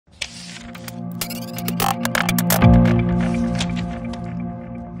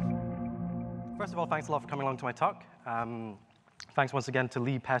First of all, thanks a lot for coming along to my talk. Thanks once again to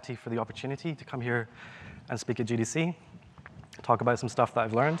Lee Petty for the opportunity to come here and speak at GDC, talk about some stuff that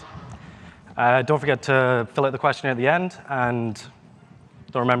I've learned. Don't forget to fill out the questionnaire at the end, and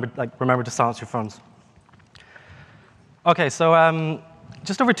don't remember to silence your phones. Okay, so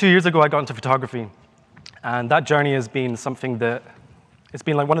just over 2 years ago, I got into photography, and that journey has been something that it's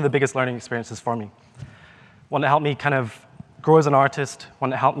been like one of the biggest learning experiences for me. One that helped me kind of grow as an artist,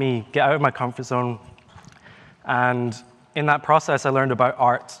 one that helped me get out of my comfort zone. And in that process, I learned about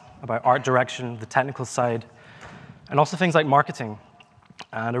art direction, the technical side, and also things like marketing.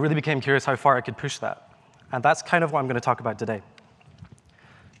 And I really became curious how far I could push that. And that's kind of what I'm going to talk about today.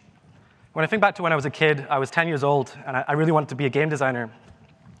 When I think back to when I was a kid, I was 10 years old, and I really wanted to be a game designer.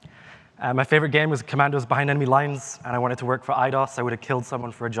 My favorite game was Commandos Behind Enemy Lines, and I wanted to work for IDOS. I would have killed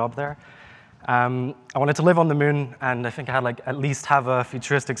someone for a job there. I wanted to live on the moon, and I think I had at least have a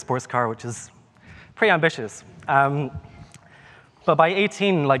futuristic sports car, which is pretty ambitious. But by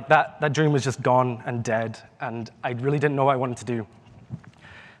 18, that dream was just gone and dead, and I really didn't know what I wanted to do.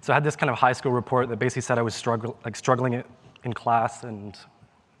 So I had this kind of high school report that basically said I was struggling in class, and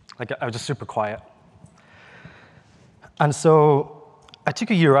I was just super quiet. And so I took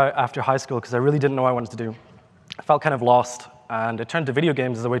a year out after high school because I really didn't know what I wanted to do. I felt kind of lost, and I turned to video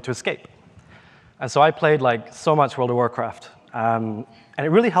games as a way to escape. And so I played so much World of Warcraft, and it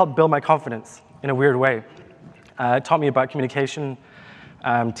really helped build my confidence in a weird way. It taught me about communication,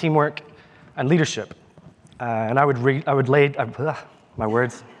 teamwork, and leadership. And I would lead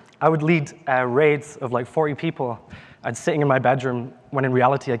raids of 40 people. I'd sitting in my bedroom when in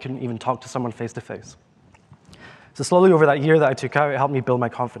reality I couldn't even talk to someone face to face. So slowly over that year that I took out, it helped me build my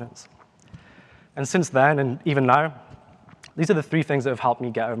confidence. And since then, and even now, these are the three things that have helped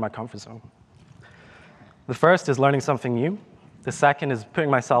me get out of my comfort zone. The first is learning something new. The second is putting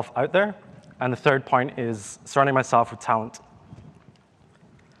myself out there. And the third point is surrounding myself with talent.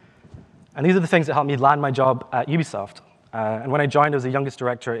 And these are the things that helped me land my job at Ubisoft. And when I joined, I was the youngest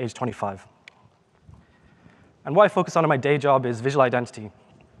director at age 25. And what I focus on in my day job is visual identity.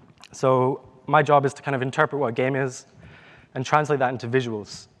 So my job is to kind of interpret what a game is and translate that into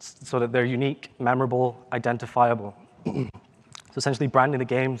visuals so that they're unique, memorable, identifiable. So essentially branding the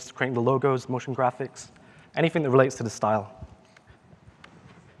games, creating the logos, motion graphics, anything that relates to the style.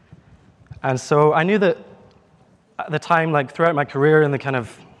 And so I knew that at the time, throughout my career and the kind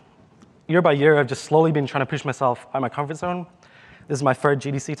of year by year, I've just slowly been trying to push myself out of my comfort zone. This is my third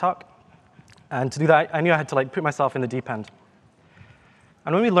GDC talk. And to do that, I knew I had to put myself in the deep end.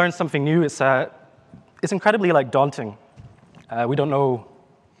 And when we learn something new, it's incredibly daunting. We don't know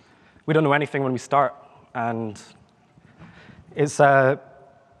anything when we start. And it's, sorry,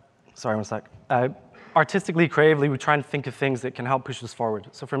 one sec. Artistically, creatively, we try and think of things that can help push us forward.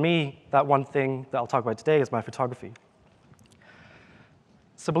 So for me, that one thing that I'll talk about today is my photography.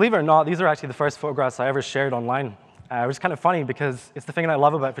 So believe it or not, these are actually the first photographs I ever shared online, which is kind of funny because it's the thing that I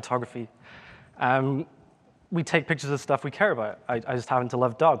love about photography. We take pictures of stuff we care about. I just happen to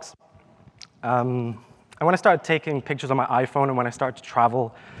love dogs. And when I started taking pictures on my iPhone and when I started to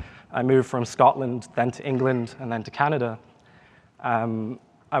travel, I moved from Scotland, then to England, and then to Canada.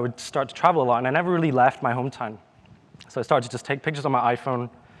 I would start to travel a lot, and I never really left my hometown. So I started to just take pictures on my iPhone,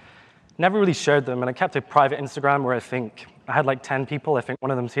 never really shared them, and I kept a private Instagram where I think I had 10 people. I think one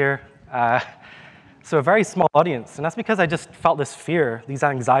of them's here. So a very small audience, and that's because I just felt this fear, these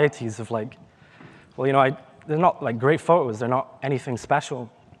anxieties of they're not great photos, they're not anything special.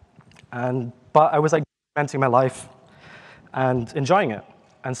 But I was documenting my life and enjoying it.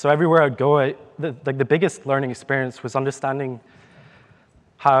 And so everywhere I'd go, the biggest learning experience was understanding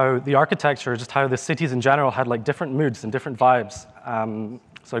how the architecture, just how the cities in general had different moods and different vibes.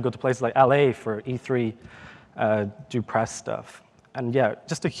 So I'd go to places like LA for E3, do press stuff. And yeah,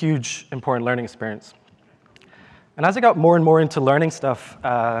 just a huge, important learning experience. And as I got more and more into learning stuff,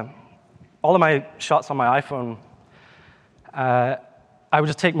 all of my shots on my iPhone, I would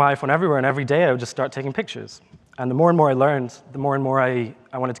just take my iPhone everywhere, and every day I would just start taking pictures. And the more and more I learned, the more and more I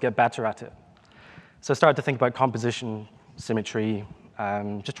wanted to get better at it. So I started to think about composition, symmetry,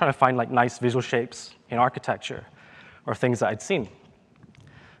 just trying to find nice visual shapes in architecture or things that I'd seen.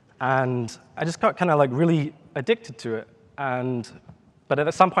 And I just got kind of really addicted to it. But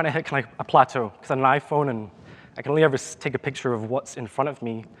at some point I hit kind of a plateau because I had an iPhone and I can only ever take a picture of what's in front of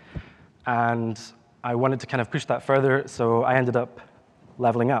me. And I wanted to kind of push that further, so I ended up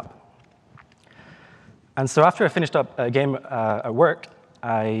leveling up. And so after I finished up a game at work,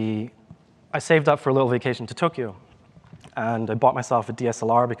 I saved up for a little vacation to Tokyo. And I bought myself a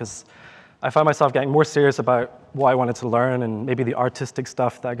DSLR because I found myself getting more serious about what I wanted to learn and maybe the artistic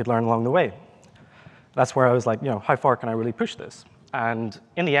stuff that I could learn along the way. That's where I was like, how far can I really push this? And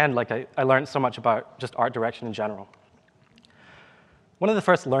in the end, like I learned so much about just art direction in general. One of the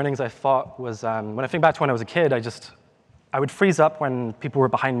first learnings I thought was when I think back to when I was a kid, I would freeze up when people were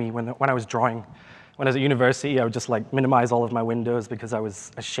behind me when I was drawing. When I was at university, I would just like minimize all of my windows because I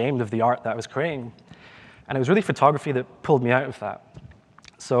was ashamed of the art that I was creating. And it was really photography that pulled me out of that.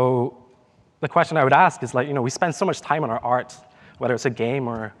 So the question I would ask is like, we spend so much time on our art, whether it's a game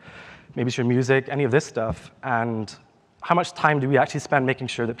or maybe it's your music, any of this stuff, and how much time do we actually spend making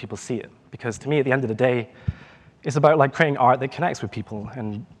sure that people see it? Because to me, at the end of the day, it's about like creating art that connects with people,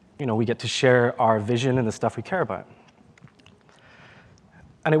 and we get to share our vision and the stuff we care about.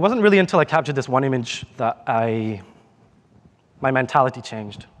 And it wasn't really until I captured this one image that my mentality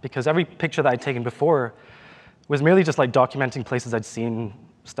changed, because every picture that I'd taken before was merely just like documenting places I'd seen,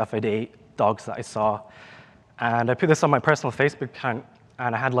 stuff I'd ate, dogs that I saw. And I put this on my personal Facebook account,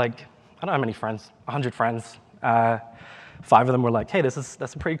 and I had like, I don't know how many friends, 100 friends. 5 of them were like, hey, that's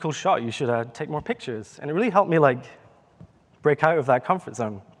a pretty cool shot. You should take more pictures. And it really helped me like break out of that comfort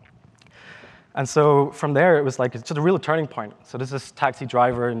zone. And so from there, it was like, it's just a real turning point. So there's this taxi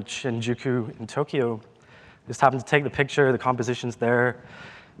driver in Shinjuku in Tokyo. Just happened to take the picture, the composition's there.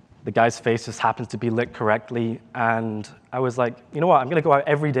 The guy's face just happens to be lit correctly. And I was like, you know what, I'm gonna go out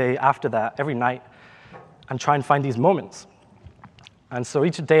every day after that, every night, and try and find these moments. And so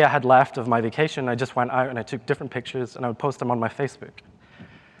each day I had left of my vacation, I just went out and I took different pictures and I would post them on my Facebook.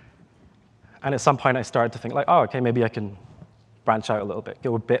 And at some point I started to think like, oh, okay, maybe I can branch out a little bit,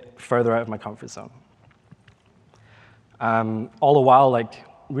 go a bit further out of my comfort zone. All the while, like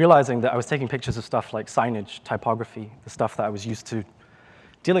realizing that I was taking pictures of stuff like signage, typography, the stuff that I was used to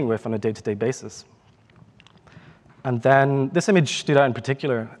dealing with on a day-to-day basis. And then this image stood out in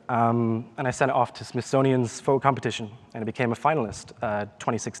particular, and I sent it off to Smithsonian's photo competition, and it became a finalist,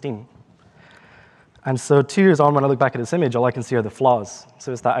 2016. And so 2 years on, when I look back at this image, all I can see are the flaws.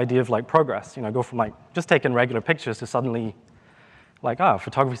 So it's that idea of like progress, go from like just taking regular pictures to suddenly like,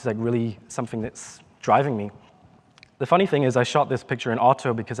 photography is like really something that's driving me. The funny thing is I shot this picture in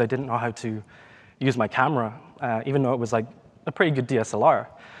auto because I didn't know how to use my camera, even though it was like a pretty good DSLR.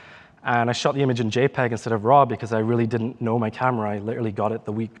 And I shot the image in JPEG instead of RAW because I really didn't know my camera. I literally got it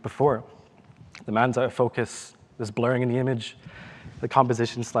the week before. The man's out of focus, there's blurring in the image, the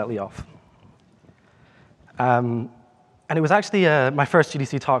composition's slightly off. And it was actually, my first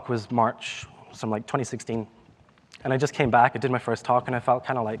GDC talk was March, like 2016. And I just came back, I did my first talk, and I felt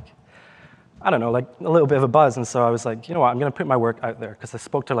kind of like, I don't know, like a little bit of a buzz. And so I was like, you know what, I'm gonna put my work out there, because I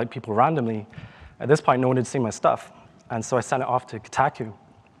spoke to like people randomly. At this point, no one had seen my stuff. And so I sent it off to Kotaku.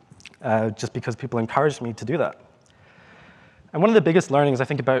 Just because people encouraged me to do that. And one of the biggest learnings I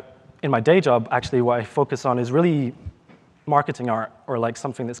think about in my day job, actually what I focus on is really marketing art, or like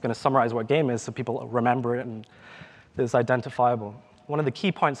something that's going to summarize what a game is so people remember it and it's identifiable. One of the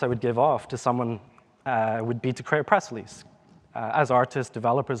key points I would give off to someone would be to create a press release. As artists,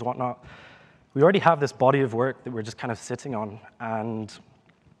 developers, whatnot, we already have this body of work that we're just kind of sitting on, and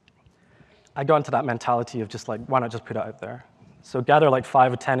I got into that mentality of just like, why not just put it out there? So gather like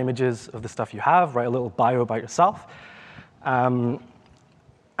 5 or 10 images of the stuff you have, write a little bio about yourself, and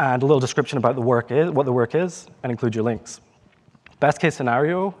a little description about what the work is, and include your links. Best case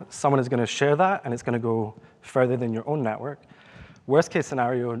scenario, someone is going to share that, and it's going to go further than your own network. Worst case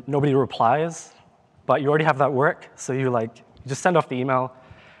scenario, nobody replies, but you already have that work, so you just send off the email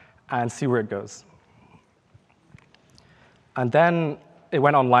and see where it goes. And then it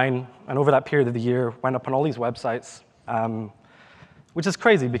went online, and over that period of the year, went up on all these websites, which is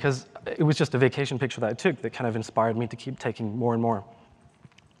crazy because it was just a vacation picture that I took that kind of inspired me to keep taking more and more.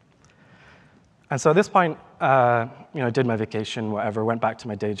 And so at this point, I did my vacation, whatever, went back to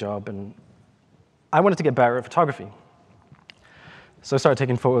my day job, and I wanted to get better at photography. So I started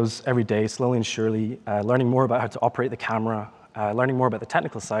taking photos every day, slowly and surely, learning more about how to operate the camera, learning more about the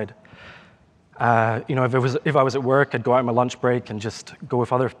technical side. If I was at work, I'd go out on my lunch break and just go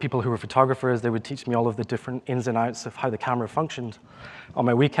with other people who were photographers. They would teach me all of the different ins and outs of how the camera functioned. On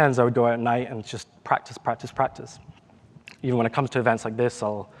my weekends, I would go out at night and just practice. Even when it comes to events like this,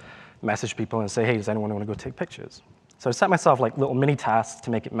 I'll message people and say, hey, does anyone want to go take pictures? So I set myself like little mini tasks to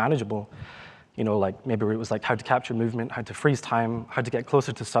make it manageable. Like maybe it was like how to capture movement, how to freeze time, how to get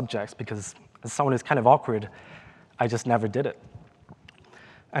closer to subjects, because as someone who's kind of awkward, I just never did it.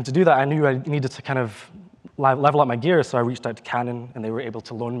 And to do that, I knew I needed to kind of level up my gear, so I reached out to Canon, and they were able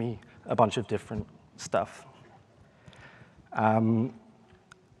to loan me a bunch of different stuff.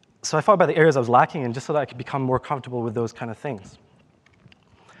 So I thought about the areas I was lacking in, just so that I could become more comfortable with those kind of things.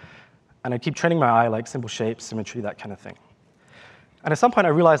 And I keep training my eye, like simple shapes, symmetry, that kind of thing. And at some point, I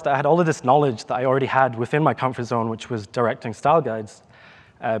realized that I had all of this knowledge that I already had within my comfort zone, which was directing style guides,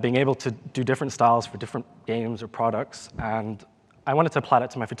 being able to do different styles for different games or products, and I wanted to apply that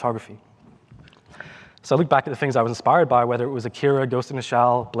to my photography. So I looked back at the things I was inspired by, whether it was Akira, Ghost in the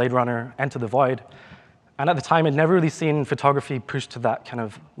Shell, Blade Runner, Enter the Void, and at the time, I'd never really seen photography pushed to that kind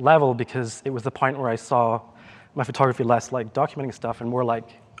of level because it was the point where I saw my photography less like documenting stuff and more like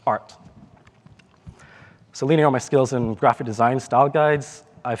art. So leaning on my skills in graphic design, style guides,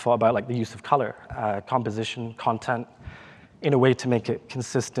 I thought about like the use of color, composition, content, in a way to make it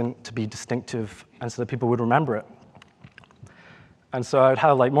consistent, to be distinctive, and so that people would remember it. And so I'd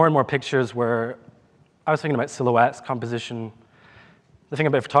have like more and more pictures where I was thinking about silhouettes, composition. The thing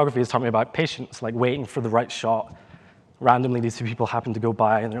about photography is taught me about patience, like waiting for the right shot. Randomly, these two people happen to go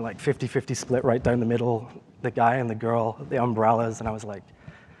by, and they're like 50-50 split right down the middle, the guy and the girl, the umbrellas, and I was like,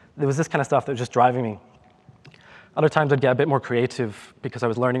 there was this kind of stuff that was just driving me. Other times, I'd get a bit more creative because I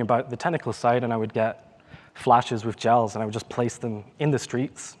was learning about the technical side, and I would get flashes with gels, and I would just place them in the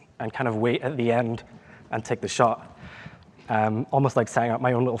streets and kind of wait at the end and take the shot. Almost like setting up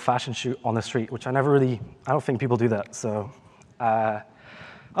my own little fashion shoot on the street, which I don't think people do that. So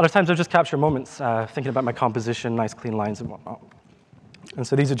other times I'll just capture moments, thinking about my composition, nice clean lines and whatnot. And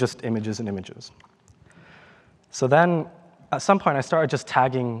so these are just images and images. So then at some point I started just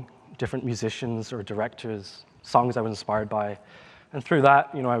tagging different musicians or directors, songs I was inspired by. And through that,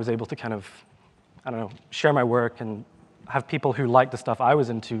 I was able to kind of, share my work and have people who liked the stuff I was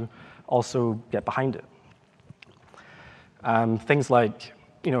into also get behind it. Things like,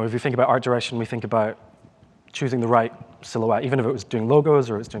 if you think about art direction, we think about choosing the right silhouette, even if it was doing logos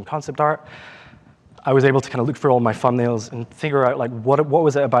or it was doing concept art. I was able to kind of look through all my thumbnails and figure out like what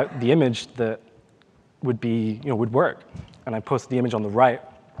was it about the image that would would work. And I posted the image on the right,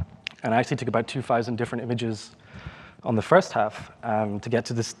 and I actually took about 2,000 different images on the first half to get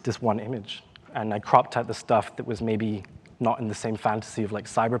to this one image. And I cropped out the stuff that was maybe not in the same fantasy of like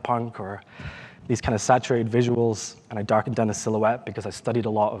cyberpunk or these kind of saturated visuals, and I darkened down the silhouette because I studied a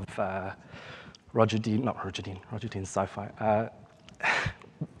lot of Roger Dean's sci-fi,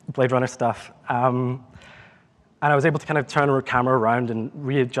 Blade Runner stuff. And I was able to kind of turn the camera around and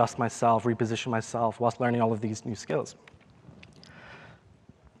readjust myself, reposition myself whilst learning all of these new skills.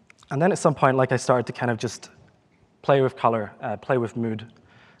 And then at some point, I started to kind of just play with color, play with mood,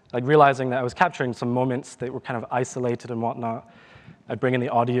 realizing that I was capturing some moments that were kind of isolated and whatnot. I'd bring in the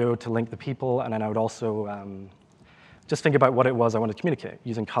audio to link the people, and then I would also just think about what it was I wanted to communicate,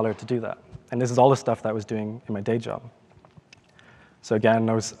 using color to do that. And this is all the stuff that I was doing in my day job. So again,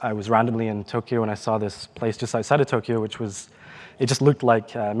 I was randomly in Tokyo, and I saw this place just outside of Tokyo, it just looked like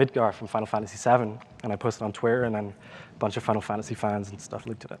Midgar from Final Fantasy VII, and I posted on Twitter, and then a bunch of Final Fantasy fans and stuff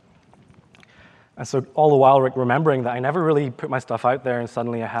looked at it. And so all the while remembering that I never really put my stuff out there, and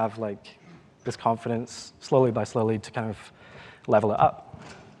suddenly I have this confidence, slowly by slowly, to kind of level it up.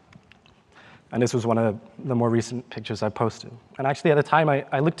 And this was one of the more recent pictures I posted. And actually, at the time,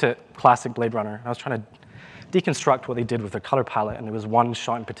 I looked at classic Blade Runner. I was trying to deconstruct what they did with their color palette, and there was one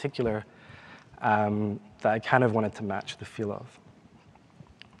shot in particular that I kind of wanted to match the feel of.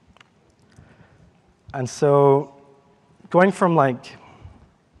 And so going from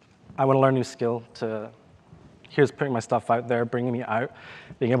I want to learn a new skill to here's putting my stuff out there, bringing me out,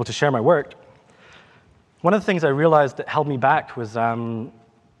 being able to share my work, one of the things I realized that held me back was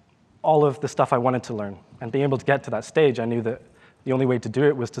all of the stuff I wanted to learn. And being able to get to that stage, I knew that the only way to do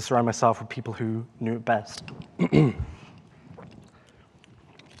it was to surround myself with people who knew it best. And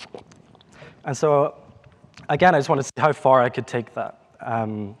so, again, I just wanted to see how far I could take that.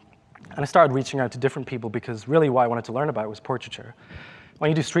 And I started reaching out to different people because really what I wanted to learn about was portraiture. When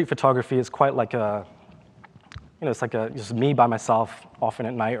you do street photography, it's quite like it's just me by myself, often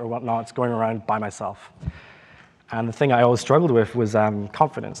at night or whatnot. It's going around by myself. And the thing I always struggled with was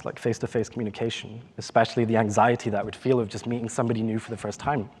confidence, face-to-face communication, especially the anxiety that I would feel of just meeting somebody new for the first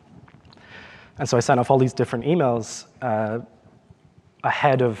time. And so I sent off all these different emails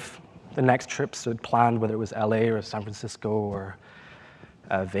ahead of the next trips I'd planned, whether it was LA or San Francisco or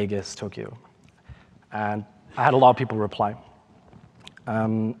Vegas, Tokyo. And I had a lot of people reply.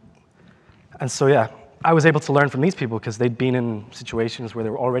 And so, yeah, I was able to learn from these people because they'd been in situations where they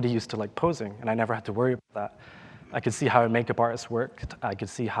were already used to posing, and I never had to worry about that. I could see how makeup artists worked. I could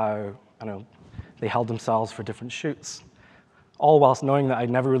see how they held themselves for different shoots, all whilst knowing that I'd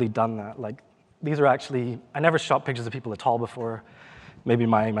never really done that. These are actually, I never shot pictures of people at all before, maybe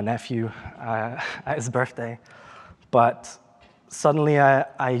my nephew at his birthday. But suddenly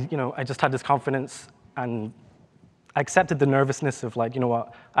I just had this confidence, and I accepted the nervousness of I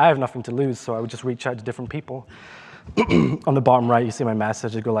have nothing to lose, so I would just reach out to different people. On the bottom right, you see my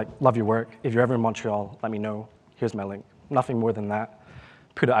message. I go like, love your work. If you're ever in Montreal, let me know. Here's my link. Nothing more than that.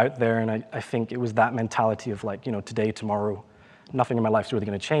 Put it out there, and I think it was that mentality of like, today, tomorrow, nothing in my life's really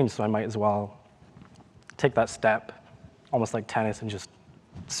going to change, so I might as well take that step, almost like tennis, and just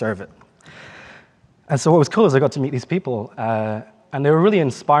serve it. And so what was cool is I got to meet these people, and they were really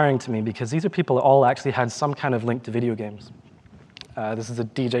inspiring to me because these are people that all actually had some kind of link to video games. This is a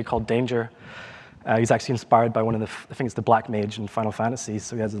DJ called Danger. He's actually inspired by one of the, I think it's the Black Mage in Final Fantasy,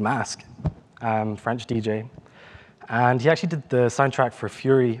 so he has his mask, French DJ. And he actually did the soundtrack for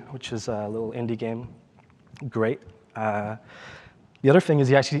Fury, which is a little indie game. Great. The other thing is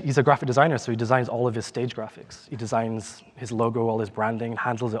he's a graphic designer, so he designs all of his stage graphics. He designs his logo, all his branding, and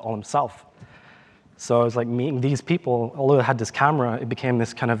handles it all himself. So I was like meeting these people, although I had this camera, it became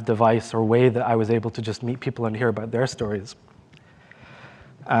this kind of device or way that I was able to just meet people and hear about their stories.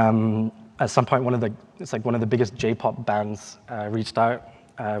 At some point, it's like one of the biggest J-pop bands reached out.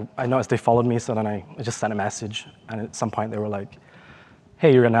 I noticed they followed me, so then I just sent a message, and at some point they were like,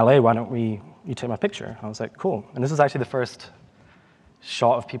 hey, you're in LA, why don't you take my picture? I was like, cool. And this is actually the first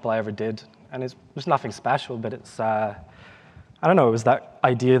shot of people I ever did, and it was nothing special, but it's, I don't know, it was that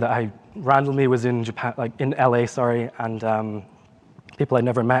idea that I randomly was in Japan, like in LA, sorry, and people I'd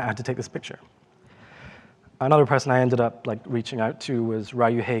never met, I had to take this picture. Another person I ended up like reaching out to was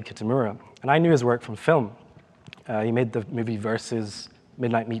Ryuhei Kitamura, and I knew his work from film. He made the movie Versus,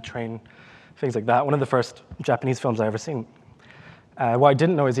 Midnight Meat Train, things like that. One of the first Japanese films I ever seen. What I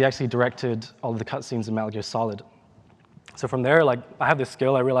didn't know is he actually directed all of the cutscenes in Metal Gear Solid. So from there, like, I have this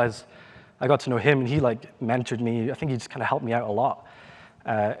skill. I realized I got to know him, and he like mentored me. I think he just kind of helped me out a lot.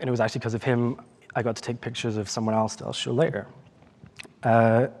 And it was actually because of him I got to take pictures of someone else that I'll show later.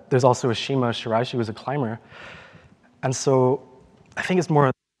 There's also Ashima Shiraishi, who was a climber. And so I think it's more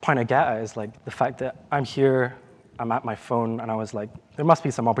the point I get at is like the fact that I'm here, I'm at my phone, and I was like, there must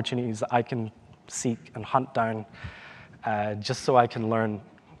be some opportunities that I can seek and hunt down just so I can learn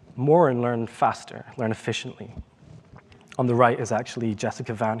more and learn faster, learn efficiently. On the right is actually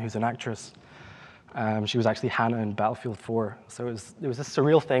Jessica Van, who's an actress. She was actually Hannah in Battlefield 4. So it was this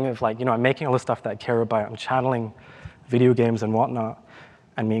surreal thing of like, I'm making all the stuff that I care about. I'm channeling video games and whatnot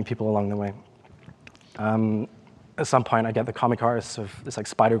and meeting people along the way. At some point, I get the comic artists of this like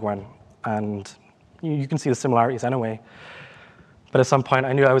Spider-Gwen, and you can see the similarities anyway. But at some point,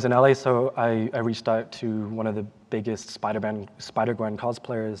 I knew I was in LA, so I reached out to one of the biggest Spider-Gwen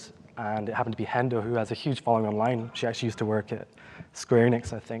cosplayers, and it happened to be Hendo, who has a huge following online. She actually used to work at Square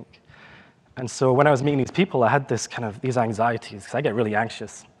Enix, I think. And so when I was meeting these people, I had these anxieties, because I get really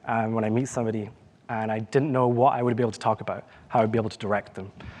anxious when I meet somebody, and I didn't know what I would be able to talk about, how I would be able to direct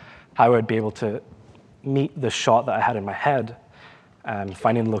them, how I would be able to meet the shot that I had in my head,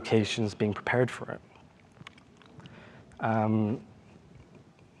 finding locations, being prepared for it.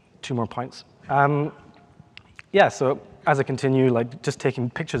 2 more points. Yeah, so as I continue, like just taking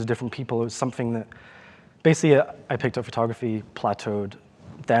pictures of different people, it was something that basically I picked up photography, plateaued.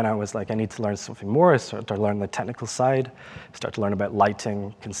 Then I was like, I need to learn something more. I started to learn the technical side, start to learn about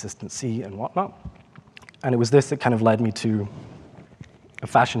lighting, consistency, and whatnot. And it was this that kind of led me to a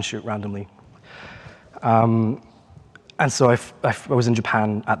fashion shoot randomly. And so I was in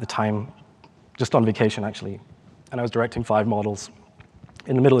Japan at the time, just on vacation actually, and I was directing 5 models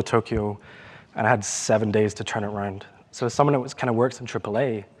in the middle of Tokyo, and I had 7 days to turn it around. So as someone that kind of works in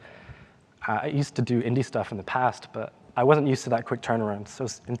AAA, I used to do indie stuff in the past, but I wasn't used to that quick turnaround, so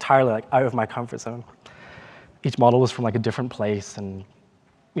it's entirely like out of my comfort zone. Each model was from like a different place, and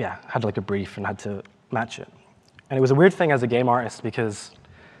yeah, had like a brief and had to match it. And it was a weird thing as a game artist because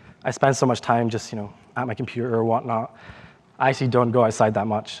I spend so much time just at my computer or whatnot. I actually don't go outside that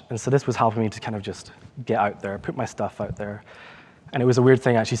much, and so this was helping me to kind of just get out there, put my stuff out there. And it was a weird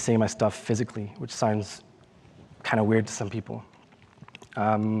thing actually seeing my stuff physically, which sounds kind of weird to some people.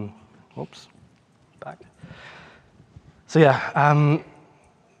 Whoops, back. So yeah,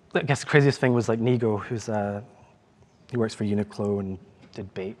 I guess the craziest thing was like Nigo, he works for Uniqlo and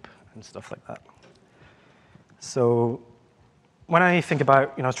did Bape and stuff like that. So when I think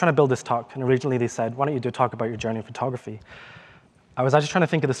about, I was trying to build this talk, and originally they said, why don't you do a talk about your journey in photography? I was actually trying to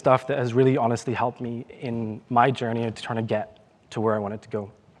think of the stuff that has really honestly helped me in my journey to trying to get to where I wanted to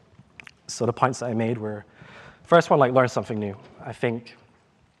go. So the points that I made were, first one, like learn something new. I think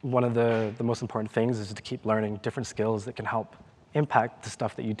one of the most important things is to keep learning different skills that can help impact the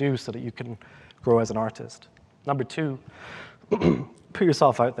stuff that you do so that you can grow as an artist. Number 2, put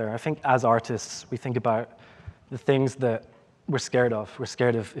yourself out there. I think as artists, we think about the things that we're scared of. We're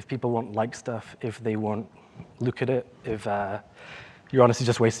scared of if people won't like stuff, if they won't look at it, if you're honestly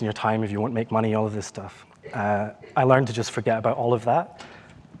just wasting your time if you won't make money, all of this stuff. I learned to just forget about all of that,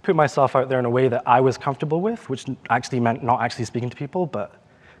 put myself out there in a way that I was comfortable with, which actually meant not actually speaking to people, but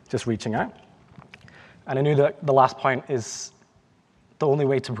just reaching out. And I knew that the last point is the only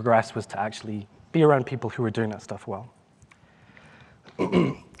way to progress was to actually be around people who were doing that stuff well.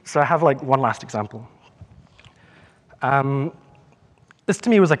 So I have like one last example. This to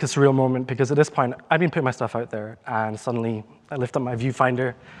me was like a surreal moment because at this point, I'd been putting my stuff out there and suddenly I lift up my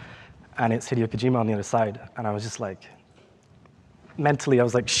viewfinder and it's Hideo Kojima on the other side. And I was just like, mentally, I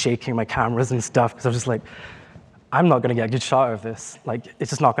was like shaking my cameras and stuff because I was just like, I'm not gonna get a good shot of this. Like, it's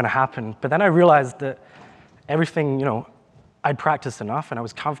just not gonna happen. But then I realized that everything, I'd practiced enough and I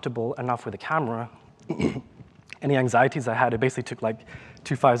was comfortable enough with the camera. Any anxieties I had, I basically took like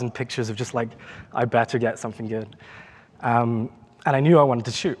 2,000 pictures of just like, I better get something good. And I knew I wanted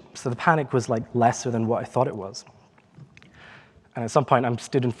to shoot. So the panic was like lesser than what I thought it was. And at some point, I'm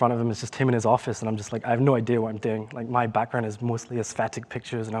stood in front of him. It's just him in his office. And I'm just like, I have no idea what I'm doing. Like, my background is mostly aesthetic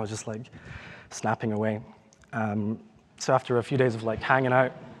pictures. And I was just like snapping away. So after a few days of like hanging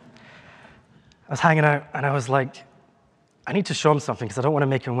out, I was hanging out. And I was like, I need to show him something because I don't want to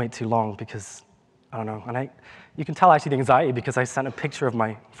make him wait too long because, I don't know. And you can tell actually the anxiety because I sent a picture of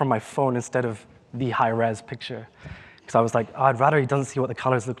from my phone instead of the high-res picture. Because I was like, oh, I'd rather he doesn't see what the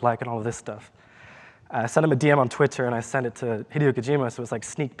colors look like and all of this stuff. I sent him a DM on Twitter, and I sent it to Hideo Kojima, so it was like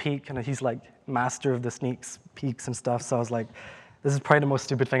sneak peek, and he's like master of the sneak peeks and stuff, so I was like, this is probably the most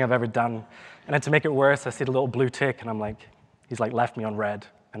stupid thing I've ever done. And then to make it worse, I see the little blue tick, and I'm like, he's like left me on red.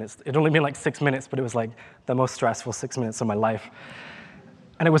 And it'd only been like 6 minutes, but it was like the most stressful 6 minutes of my life.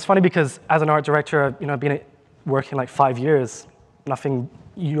 And it was funny because as an art director, I've been working like 5 years,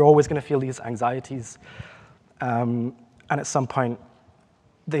 you're always gonna feel these anxieties. And at some point,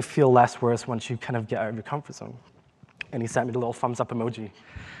 they feel less worse once you kind of get out of your comfort zone. And he sent me the little thumbs up emoji.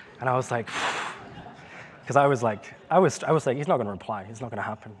 And I was like, because I was like, he's not gonna reply, it's not gonna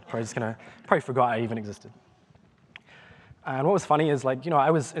happen. Probably forgot I even existed. And what was funny is like, I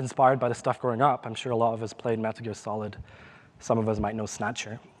was inspired by the stuff growing up. I'm sure a lot of us played Metal Gear Solid. Some of us might know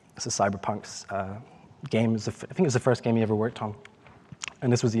Snatcher. It's a Cyberpunk's game. I think it was the first game he ever worked on.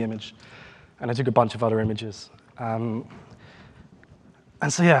 And this was the image. And I took a bunch of other images.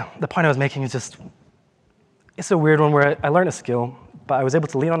 And so yeah, the point I was making is just, it's a weird one where I learned a skill, but I was able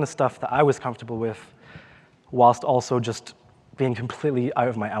to lean on the stuff that I was comfortable with whilst also just being completely out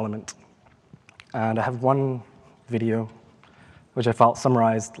of my element. And I have one video which I felt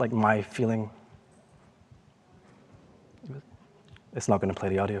summarized like my feeling. It's not going to play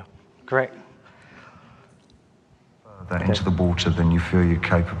the audio. Great. That into the water than you feel you're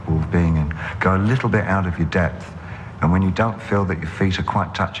capable of being in. Go a little bit out of your depth. And when you don't feel that your feet are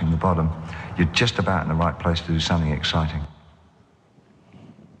quite touching the bottom, you're just about in the right place to do something exciting.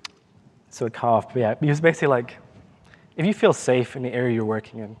 So it cut off, but yeah, it was basically like, if you feel safe in the area you're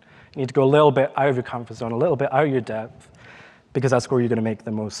working in, you need to go a little bit out of your comfort zone, a little bit out of your depth, because that's where you're gonna make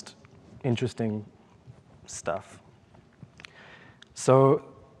the most interesting stuff. So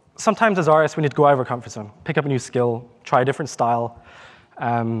sometimes as artists, we need to go out of our comfort zone, pick up a new skill, try a different style,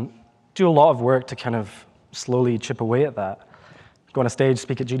 do a lot of work to kind of slowly chip away at that. Go on a stage,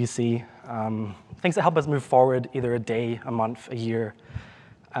 speak at GDC, things that help us move forward either a day, a month, a year,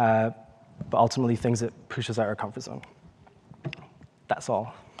 but ultimately things that push us out of our comfort zone. That's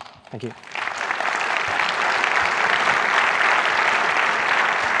all. Thank you.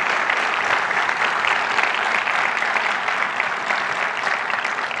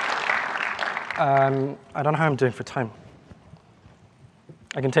 I don't know how I'm doing for time.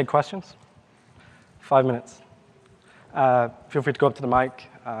 I can take questions. 5 minutes. Feel free to go up to the mic.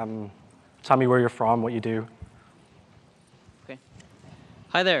 Tell me where you're from, what you do. Okay.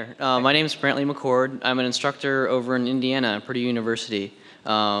 Hi there. My name is Brantley McCord. I'm an instructor over in Indiana at Purdue University,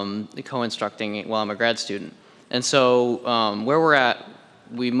 co-instructing while I'm a grad student. And so where we're at,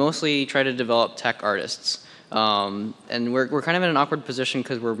 we mostly try to develop tech artists. And we're kind of in an awkward position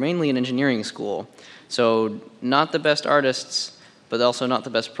because we're mainly an engineering school. So not the best artists, but also not the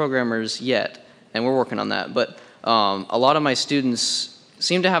best programmers yet. And we're working on that. But a lot of my students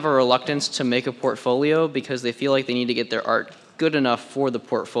seem to have a reluctance to make a portfolio because they feel like they need to get their art good enough for the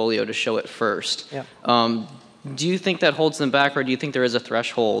portfolio to show it first. Yep. Do you think that holds them back, or do you think there is a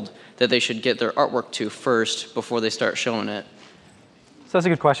threshold that they should get their artwork to first before they start showing it? So that's a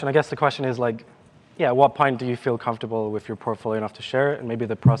good question. I guess the question is like, yeah, at what point do you feel comfortable with your portfolio enough to share it, and maybe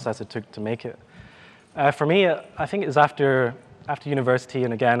the process it took to make it? For me, I think it was after university,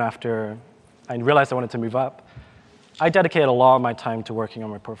 and again after I realized I wanted to move up, I dedicated a lot of my time to working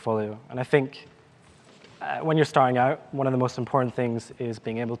on my portfolio. And I think when you're starting out, one of the most important things is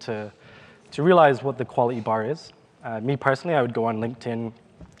being able to realize what the quality bar is. Me personally, I would go on LinkedIn,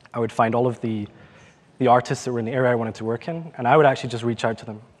 I would find all of the artists that were in the area I wanted to work in, and I would actually just reach out to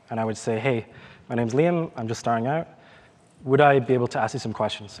them. And I would say, hey, my name's Liam, I'm just starting out. Would I be able to ask you some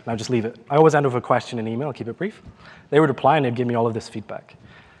questions? And I'd just leave it. I always end with a question in email, keep it brief. They would reply and they'd give me all of this feedback.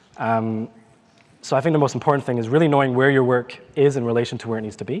 So I think the most important thing is really knowing where your work is in relation to where it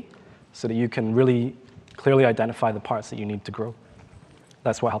needs to be, so that you can really clearly identify the parts that you need to grow.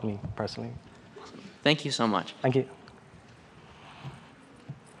 That's what helped me personally. Thank you so much. Thank you.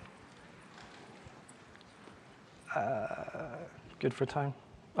 Good for time.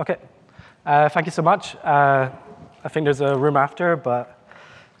 OK. Thank you so much. I think there's a room after, but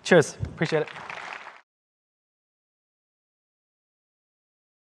cheers. Appreciate it.